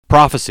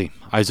Prophecy,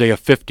 Isaiah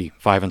 50,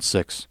 5 and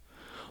 6.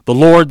 The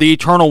Lord, the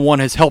Eternal One,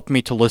 has helped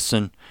me to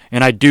listen,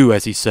 and I do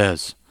as he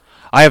says.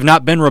 I have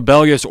not been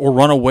rebellious or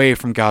run away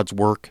from God's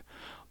work,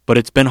 but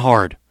it's been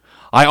hard.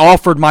 I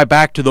offered my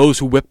back to those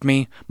who whipped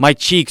me, my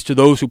cheeks to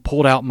those who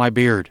pulled out my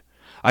beard.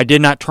 I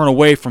did not turn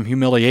away from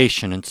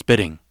humiliation and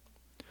spitting.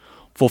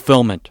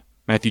 Fulfillment,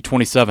 Matthew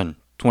 27,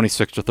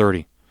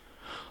 26-30.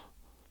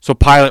 So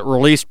Pilate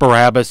released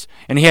Barabbas,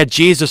 and he had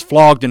Jesus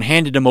flogged and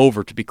handed him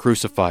over to be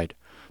crucified.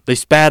 They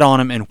spat on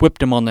him and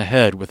whipped him on the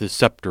head with his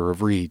scepter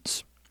of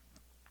reeds.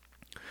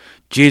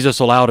 Jesus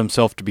allowed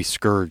himself to be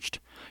scourged.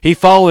 He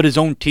followed his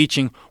own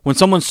teaching. When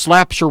someone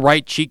slaps your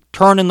right cheek,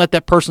 turn and let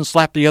that person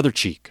slap the other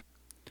cheek.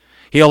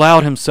 He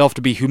allowed himself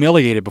to be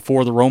humiliated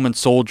before the Roman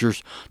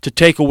soldiers to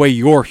take away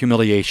your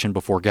humiliation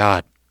before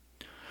God.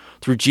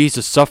 Through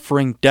Jesus'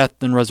 suffering, death,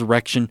 and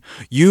resurrection,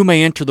 you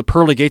may enter the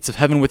pearly gates of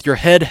heaven with your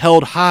head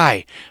held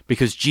high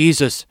because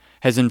Jesus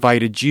has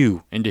invited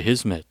you into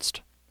his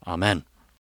midst. Amen.